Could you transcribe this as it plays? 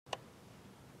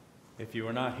If you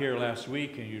were not here last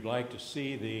week and you'd like to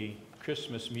see the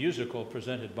Christmas musical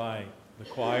presented by the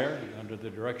choir under the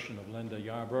direction of Linda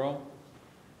Yarborough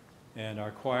and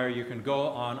our choir, you can go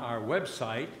on our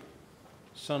website,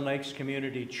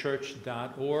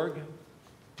 sunlakescommunitychurch.org,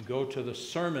 go to the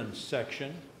sermons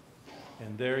section,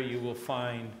 and there you will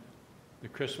find the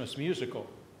Christmas musical.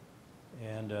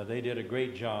 And they did a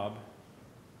great job,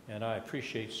 and I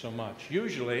appreciate so much.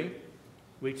 Usually,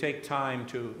 we take time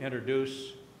to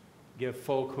give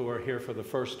folk who are here for the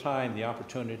first time the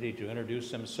opportunity to introduce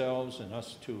themselves and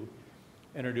us to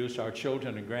introduce our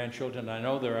children and grandchildren. I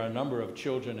know there are a number of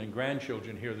children and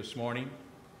grandchildren here this morning,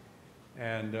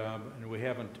 and we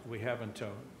haven't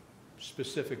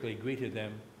specifically greeted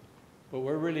them, but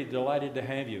we're really delighted to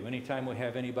have you. Anytime we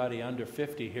have anybody under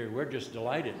 50 here, we're just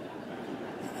delighted.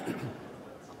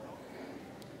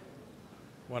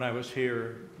 When I was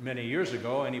here many years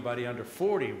ago, anybody under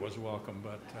 40 was welcome,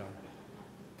 but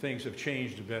things have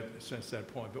changed a bit since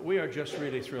that point. But we are just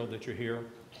really thrilled that you're here,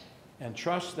 and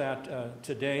trust that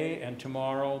today and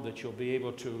tomorrow that you'll be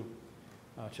able to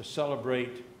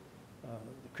celebrate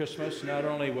Christmas, not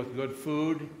only with good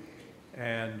food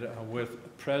and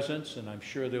with presents, and I'm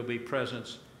sure there'll be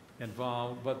presents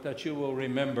involved, but that you will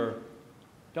remember,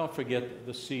 don't forget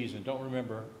the season,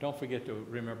 don't forget to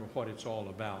remember what it's all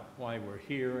about, why we're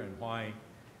here and why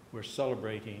we're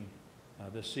celebrating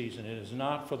this season. It is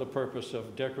not for the purpose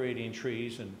of decorating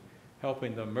trees and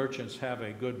helping the merchants have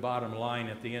a good bottom line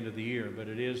at the end of the year, but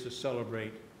it is to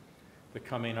celebrate the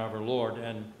coming of our Lord.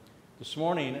 And this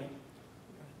morning,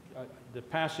 the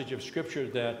passage of Scripture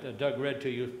that Doug read to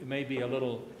you may be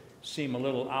seem a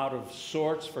little out of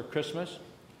sorts for Christmas.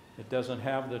 It doesn't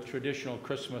have the traditional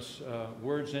Christmas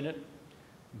words in it,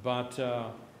 but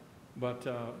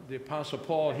the Apostle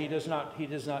Paul, he does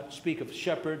not speak of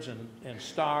shepherds and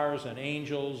stars and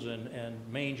angels and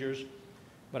mangers.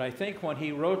 But I think when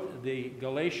he wrote the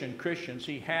Galatian Christians,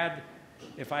 he had,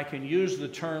 if I can use the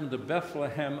term, the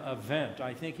Bethlehem event.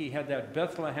 I think he had that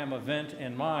Bethlehem event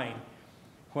in mind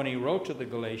when he wrote to the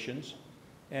Galatians,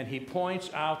 and he points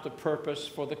out the purpose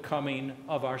for the coming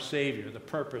of our Savior, the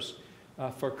purpose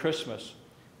for Christmas.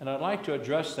 And I'd like to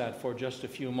address that for just a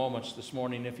few moments this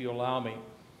morning, if you allow me.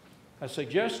 I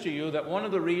suggest to you that one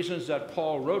of the reasons that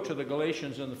Paul wrote to the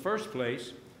Galatians in the first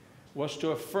place was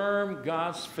to affirm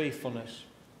God's faithfulness,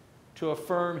 to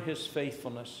affirm his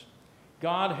faithfulness.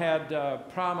 God had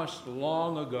promised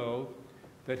long ago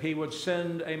that he would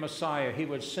send a Messiah, he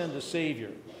would send a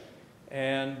Savior,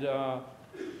 and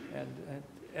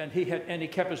he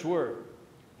kept his word.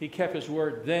 He kept his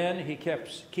word then, he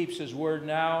keeps his word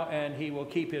now, and he will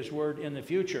keep his word in the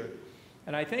future.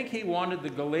 And I think he wanted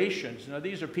the Galatians, now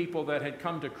these are people that had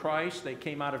come to Christ, they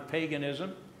came out of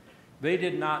paganism. They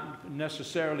did not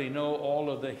necessarily know all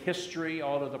of the history,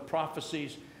 all of the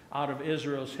prophecies out of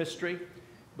Israel's history,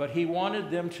 but he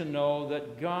wanted them to know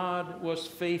that God was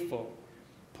faithful.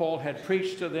 Paul had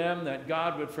preached to them that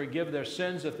God would forgive their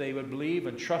sins if they would believe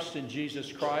and trust in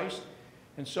Jesus Christ.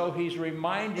 And so he's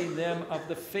reminding them of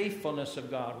the faithfulness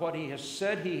of God. What he has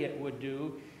said he would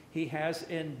do, he has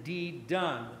indeed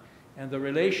done. And the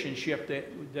relationship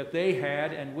that they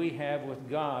had and we have with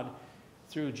God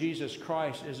through Jesus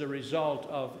Christ is a result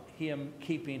of him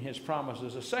keeping his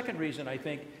promises. The second reason I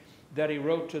think that he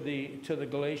wrote to the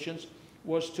Galatians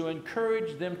was to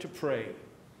encourage them to pray.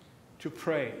 To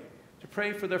pray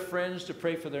for their friends, to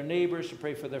pray for their neighbors, to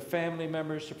pray for their family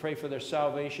members, to pray for their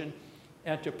salvation,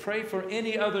 and to pray for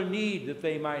any other need that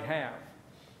they might have.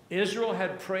 Israel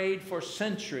had prayed for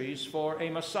centuries for a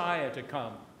Messiah to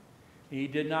come. He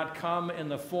did not come in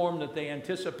the form that they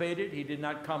anticipated. He did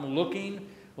not come looking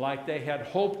like they had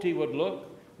hoped he would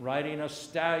look, riding a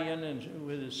stallion and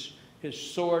with his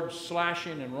sword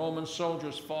slashing and Roman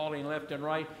soldiers falling left and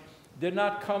right. Did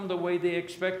not come the way they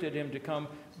expected him to come,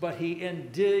 but he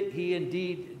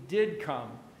indeed did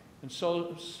come. And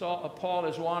so Paul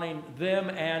is wanting them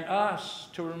and us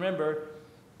to remember,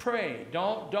 pray,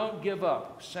 don't give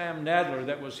up. Sam Nadler,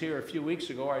 that was here a few weeks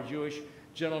ago, our Jewish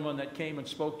gentleman that came and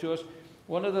spoke to us,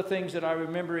 one of the things that I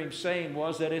remember him saying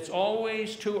was that it's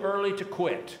always too early to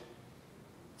quit.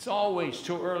 It's always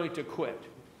too early to quit.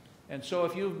 And so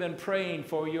if you've been praying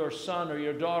for your son or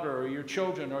your daughter or your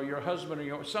children or your husband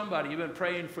or somebody, you've been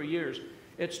praying for years,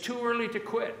 it's too early to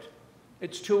quit.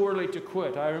 It's too early to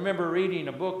quit. I remember reading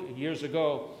a book years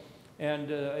ago,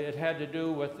 and it had to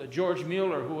do with George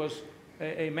Mueller, who was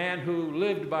a man who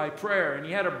lived by prayer. And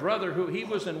he had a brother he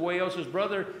was in Wales. His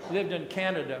brother lived in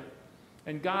Canada.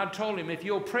 And God told him, if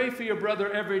you'll pray for your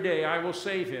brother every day, I will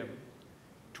save him.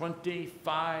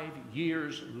 25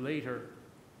 years later,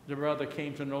 the brother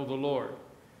came to know the Lord.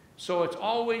 So it's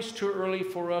always too early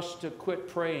for us to quit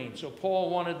praying. So Paul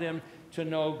wanted them to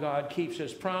know God keeps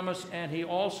his promise, and he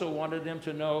also wanted them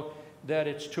to know that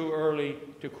it's too early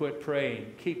to quit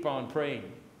praying. Keep on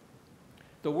praying.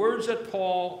 The words that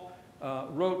Paul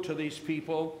wrote to these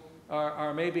people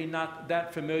are maybe not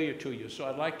that familiar to you, so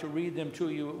I'd like to read them to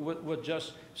you with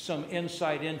just some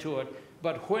insight into it.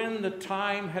 But when the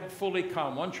time had fully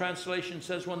come, one translation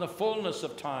says when the fullness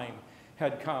of time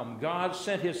had come, God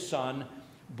sent his Son,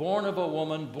 born of a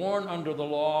woman, born under the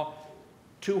law.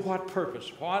 To what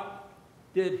purpose? Why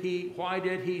did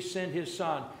he send his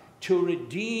Son? To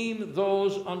redeem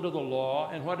those under the law.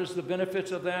 And what is the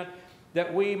benefits of that?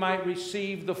 That we might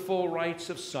receive the full rights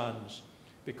of sons.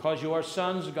 Because you are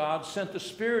sons, God sent the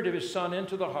Spirit of his Son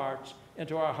into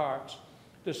our hearts.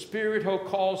 The Spirit who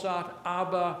calls out,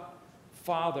 Abba,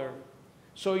 Father.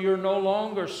 So you're no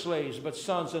longer slaves, but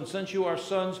sons. And since you are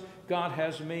sons, God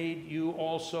has made you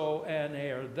also an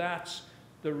heir. That's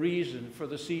the reason for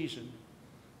the season.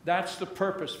 That's the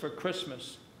purpose for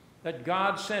Christmas. That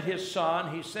God sent his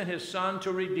Son. He sent his Son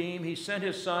to redeem. He sent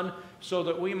his Son so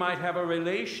that we might have a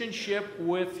relationship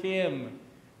with him.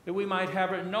 That we might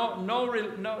have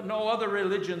no other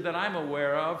religion that I'm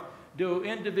aware of do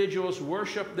individuals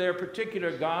worship their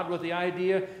particular God with the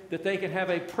idea that they can have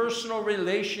a personal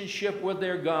relationship with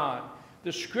their God.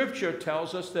 The Scripture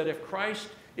tells us that if Christ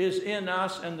is in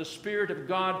us and the Spirit of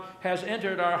God has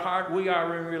entered our heart, we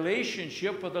are in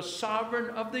relationship with the sovereign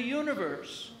of the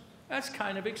universe. That's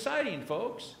kind of exciting,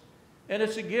 folks. And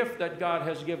it's a gift that God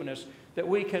has given us, that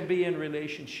we can be in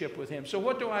relationship with him. So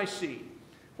what do I see?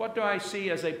 What do I see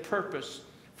as a purpose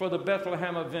for the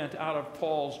Bethlehem event out of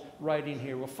Paul's writing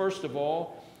here? Well, first of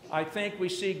all, I think we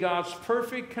see God's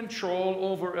perfect control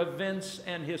over events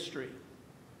and history.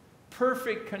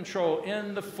 Perfect control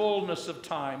in the fullness of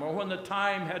time, or when the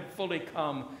time had fully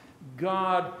come,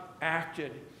 God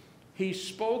acted. He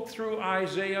spoke through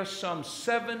Isaiah some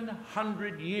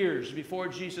 700 years before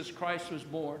Jesus Christ was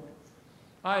born.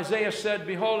 Isaiah said,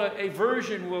 behold, a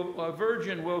virgin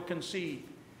will conceive.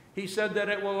 He said that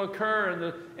it will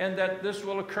occur and that this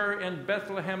will occur in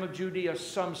Bethlehem of Judea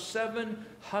some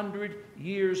 700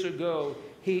 years ago.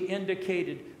 He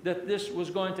indicated that this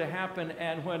was going to happen,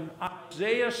 and when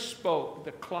Isaiah spoke,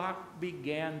 the clock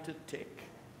began to tick.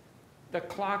 The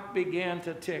clock began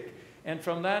to tick, and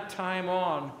from that time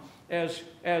on, as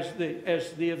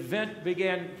the event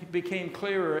became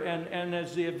clearer, and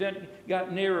as the event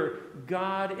got nearer,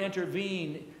 God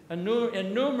intervened in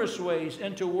numerous ways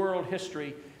into world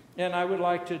history. And I would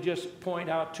like to just point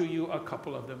out to you a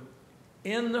couple of them.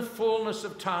 In the fullness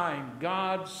of time,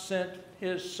 God sent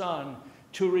his Son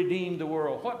to redeem the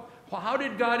world. How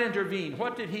did God intervene?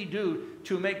 What did he do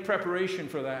to make preparation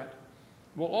for that?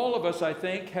 Well, all of us, I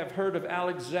think, have heard of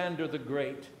Alexander the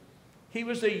Great. He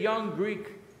was a young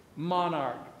Greek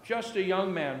monarch, just a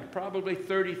young man, probably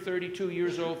 30, 32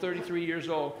 years old, 33 years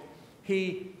old.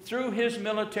 He, through his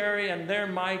military and their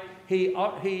might, he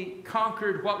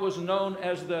conquered what was known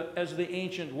as the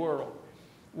ancient world.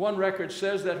 One record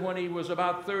says that when he was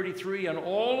about 33 and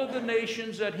all the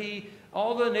nations that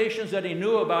he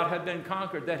knew about had been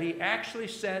conquered, that he actually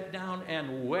sat down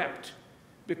and wept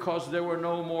because there were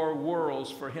no more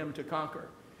worlds for him to conquer.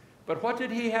 But what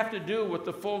did he have to do with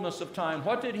the fullness of time?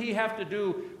 What did he have to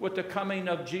do with the coming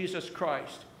of Jesus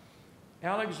Christ?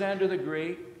 Alexander the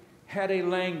Great had a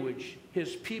language.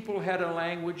 His people had a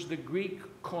language. The Greek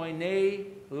Koine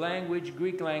language,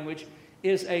 Greek language,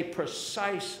 is a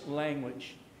precise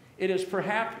language. It is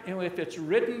perhaps, if it's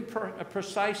written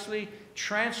precisely,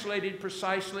 translated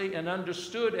precisely, and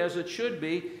understood as it should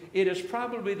be, it is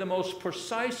probably the most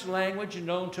precise language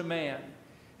known to man.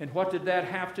 And what did that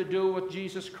have to do with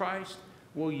Jesus Christ?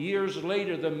 Well, years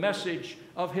later, the message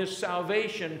of his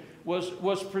salvation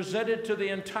was presented to the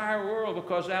entire world,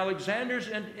 because Alexander's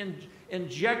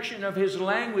injection of his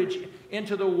language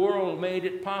into the world made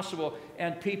it possible.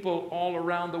 And people all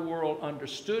around the world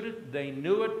understood it, they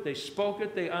knew it, they spoke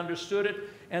it, they understood it,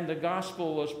 and the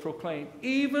gospel was proclaimed.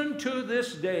 Even to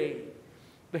this day,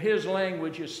 his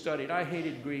language is studied. I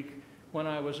hated Greek when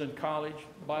I was in college,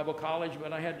 Bible college,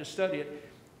 but I had to study it.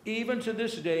 Even to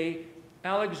this day,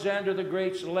 Alexander the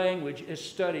Great's language is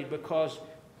studied, because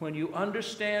when you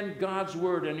understand God's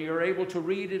word and you're able to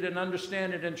read it and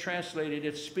understand it and translate it,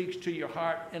 it speaks to your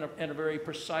heart in a very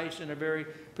precise, in a very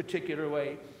particular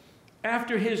way.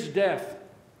 After his death,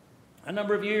 a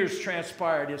number of years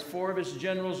transpired as 4 of his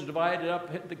generals divided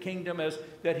up the kingdom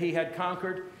that he had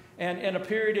conquered. And in a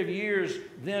period of years,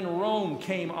 then Rome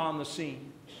came on the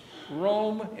scene.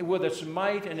 Rome, with its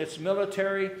might and its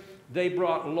military, they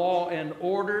brought law and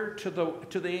order to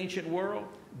the ancient world.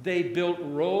 They built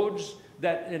roads.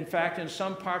 that, in fact, in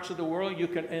some parts of the world, you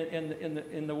can,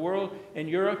 in the world, in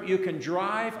Europe, you can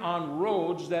drive on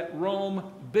roads that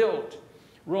Rome built.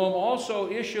 Rome also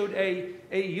issued a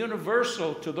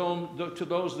universal, to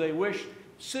those they wished,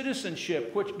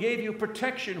 citizenship, which gave you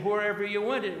protection wherever you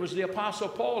went. It was the Apostle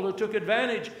Paul who took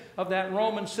advantage of that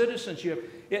Roman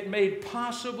citizenship. It made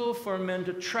possible for men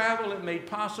to travel. It made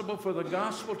possible for the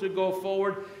gospel to go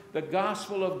forward, the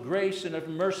gospel of grace and of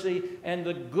mercy, and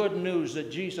the good news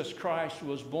that Jesus Christ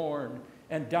was born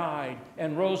and died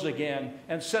and rose again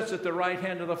and sits at the right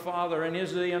hand of the Father and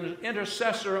is the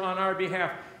intercessor on our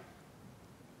behalf.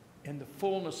 In the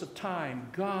fullness of time,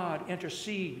 God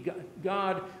interceded.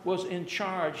 God was in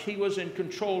charge. He was in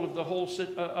control of the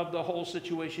whole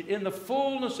situation. In the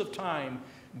fullness of time,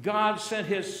 God sent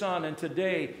His Son, and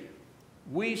today,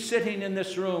 we sitting in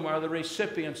this room are the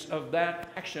recipients of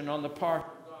that action on the part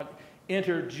of God,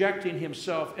 interjecting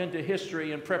Himself into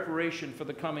history in preparation for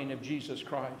the coming of Jesus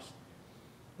Christ.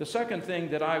 The second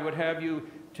thing that I would have you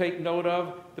take note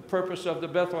of, the purpose of the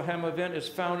Bethlehem event, is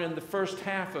found in the first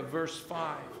half of verse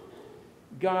 5.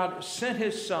 God sent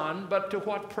His Son, but to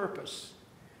what purpose?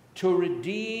 To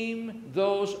redeem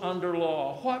those under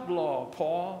law. What law,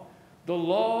 Paul? The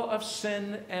law of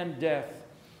sin and death.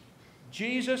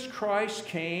 Jesus Christ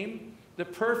came, the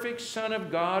perfect Son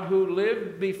of God, who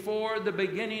lived before the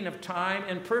beginning of time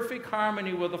in perfect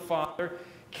harmony with the Father,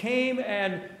 came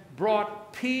and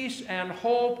brought peace and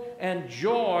hope and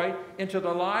joy into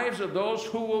the lives of those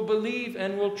who will believe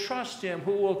and will trust Him,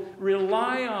 who will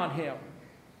rely on Him.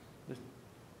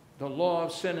 The law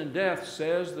of sin and death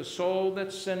says, the soul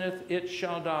that sinneth, it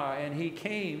shall die. And He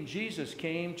came, Jesus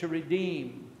came, to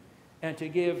redeem and to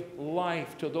give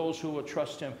life to those who will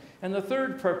trust Him. And the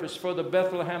third purpose for the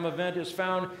Bethlehem event is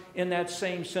found in that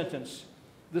same sentence.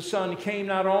 The Son came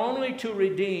not only to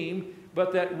redeem,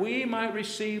 but that we might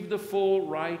receive the full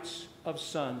rights of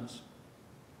sons.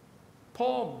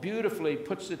 Paul beautifully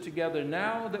puts it together.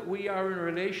 Now that we are in a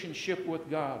relationship with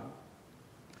God,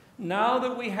 now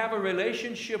that we have a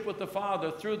relationship with the Father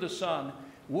through the Son,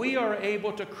 we are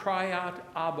able to cry out,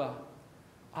 Abba.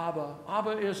 Abba.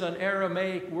 Abba is an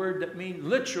Aramaic word that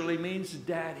literally means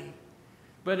daddy.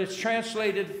 But it's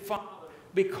translated Father.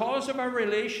 Because of our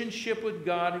relationship with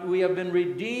God, we have been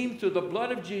redeemed through the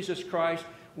blood of Jesus Christ.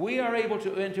 We are able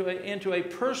to enter into a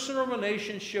personal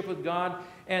relationship with God,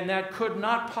 and that could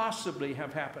not possibly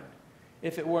have happened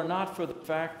if it were not for the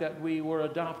fact that we were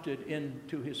adopted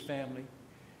into His family.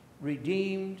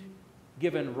 Redeemed,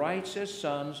 given rights as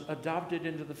sons, adopted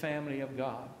into the family of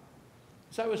God.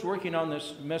 As I was working on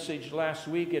this message last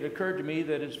week, it occurred to me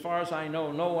that as far as I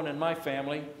know, no one in my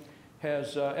family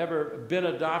has ever been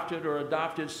adopted or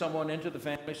adopted someone into the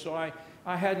family, so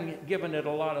I hadn't given it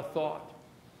a lot of thought.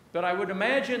 But I would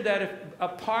imagine that if,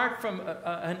 apart from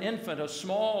an infant, a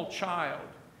small child,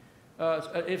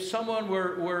 if someone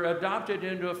were adopted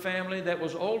into a family that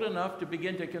was old enough to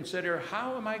begin to consider,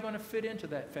 how am I going to fit into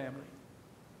that family?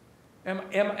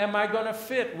 Am I going to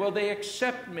fit? Will they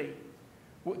accept me?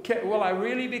 Will I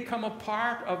really become a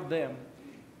part of them?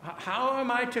 How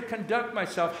am I to conduct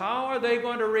myself? How are they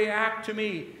going to react to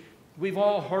me? We've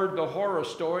all heard the horror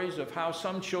stories of how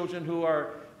some children who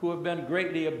have been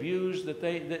greatly abused, that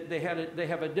they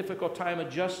have a difficult time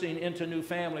adjusting into new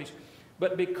families.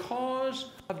 But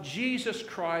because of Jesus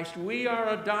Christ, we are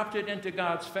adopted into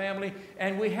God's family,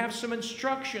 and we have some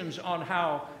instructions on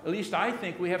how, at least I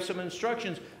think we have some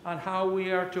instructions on how we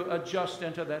are to adjust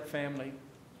into that family.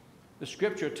 The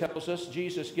Scripture tells us,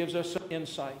 Jesus gives us some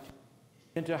insight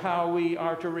into how we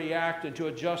are to react and to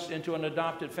adjust into an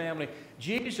adopted family.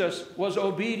 Jesus was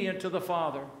obedient to the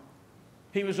Father.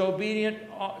 He was obedient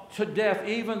to death,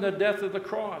 even the death of the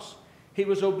cross. He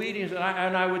was obedient,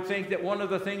 and I would think that one of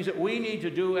the things that we need to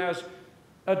do as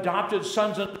adopted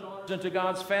sons and daughters into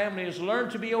God's family is learn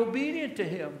to be obedient to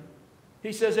Him.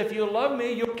 He says, if you love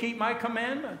me, you'll keep my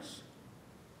commandments.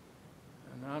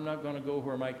 And I'm not going to go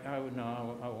where I won't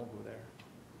go there.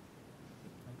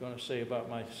 I'm going to say about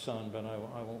my son, but I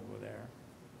won't go there.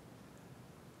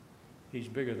 He's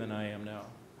bigger than I am now.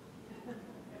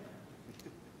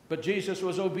 But Jesus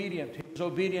was obedient. He was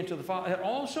obedient to the Father. And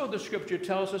also the Scripture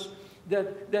tells us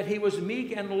that He was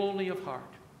meek and lowly of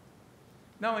heart.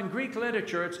 Now in Greek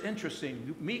literature, it's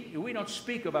interesting. We don't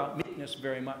speak about meekness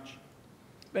very much.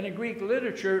 But in Greek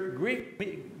literature,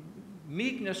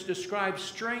 meekness describes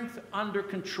strength under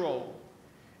control.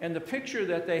 And the picture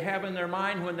that they have in their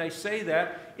mind when they say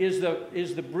that is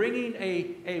the bringing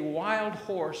a wild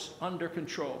horse under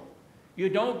control. You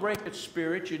don't break its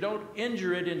spirit, you don't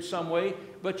injure it in some way,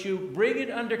 but you bring it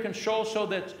under control so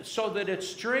that its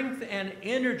strength and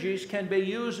energies can be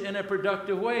used in a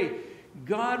productive way.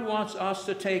 God wants us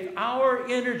to take our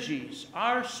energies,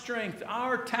 our strength,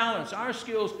 our talents, our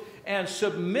skills, and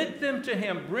submit them to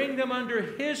Him. Bring them under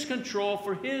His control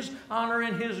for His honor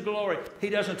and His glory. He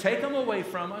doesn't take them away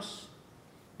from us,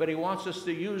 but He wants us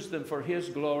to use them for His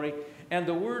glory. And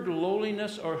the word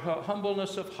lowliness or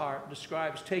humbleness of heart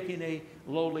describes taking a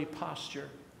lowly posture.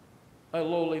 A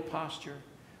lowly posture.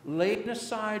 Laying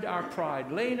aside our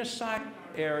pride, laying aside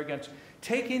our arrogance,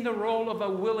 taking the role of a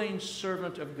willing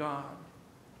servant of God.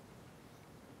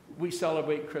 We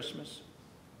celebrate Christmas.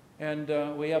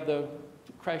 And we have the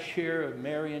creche here of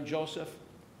Mary and Joseph.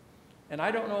 And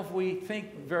I don't know if we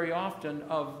think very often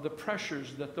of the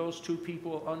pressures that those two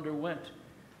people underwent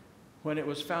when it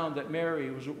was found that Mary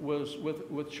was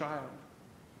with child.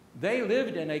 They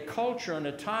lived in a culture and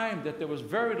a time that there was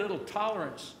very little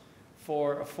tolerance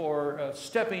for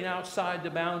stepping outside the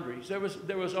boundaries. There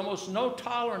was almost no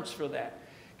tolerance for that.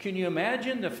 Can you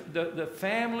imagine the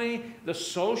family, the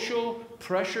social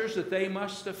pressures that they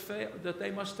must have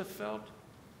felt?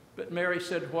 But Mary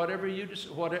said, "Whatever you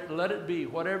let it be.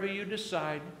 Whatever you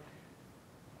decide,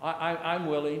 I'm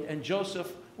willing." And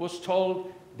Joseph was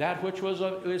told, "That which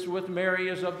is with Mary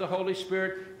is of the Holy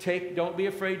Spirit. Don't be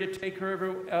afraid to take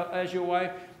her as your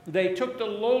wife." They took the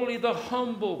lowly, the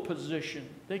humble position.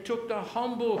 They took the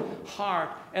humble heart,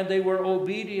 and they were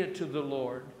obedient to the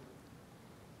Lord.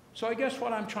 So I guess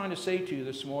what I'm trying to say to you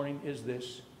this morning is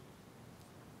this.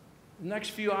 The next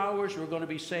few hours, we're going to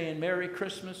be saying Merry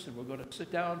Christmas, and we're going to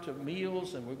sit down to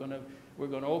meals, and we're going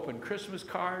to open Christmas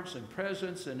cards and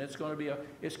presents, and it's going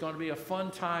to be a fun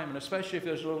time, and especially if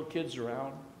there's little kids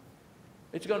around.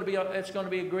 It's going to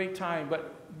be a great time.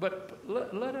 But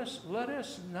let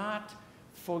us not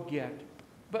forget,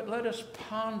 but let us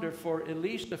ponder for at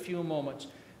least a few moments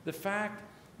the fact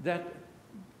that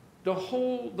the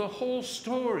whole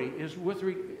story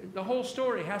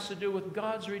has to do with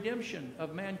God's redemption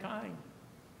of mankind.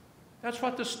 That's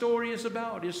what the story is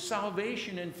about, is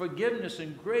salvation and forgiveness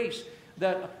and grace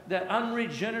that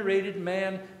unregenerated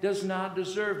man does not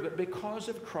deserve. But because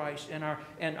of Christ and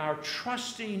our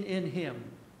trusting in Him,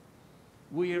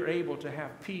 we are able to have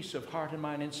peace of heart and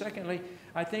mind. And secondly,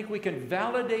 I think we can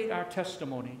validate our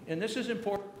testimony. And this is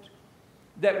important,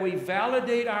 that we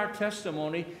validate our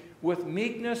testimony with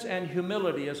meekness and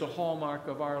humility as a hallmark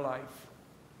of our life.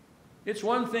 It's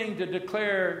one thing to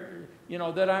declare,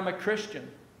 that I'm a Christian.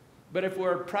 But if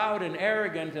we're proud and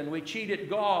arrogant and we cheat at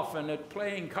golf and at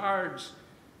playing cards,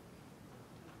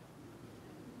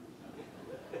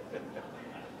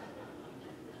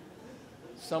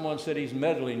 someone said he's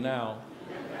meddling now.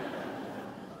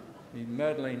 He's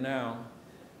meddling now.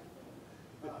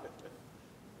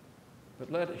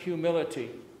 But let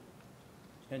humility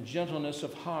and gentleness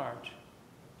of heart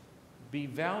be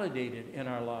validated in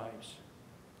our lives,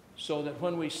 so that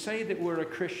when we say that we're a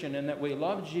Christian and that we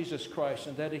love Jesus Christ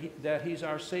and that He's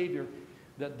our Savior,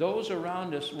 that those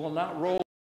around us will not roll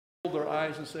their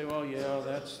eyes and say, "Well, yeah,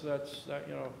 that's that,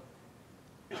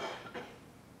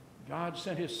 God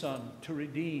sent His Son to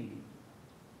redeem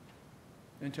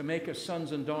and to make us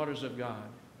sons and daughters of God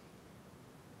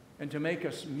and to make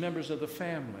us members of the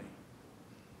family.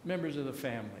 Members of the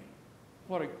family.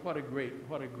 What a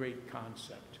great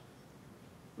concept.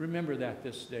 Remember that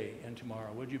this day and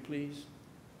tomorrow, would you please?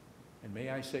 And may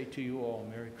I say to you all,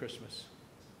 Merry Christmas.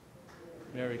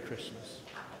 Merry Christmas.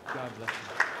 God bless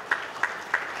you.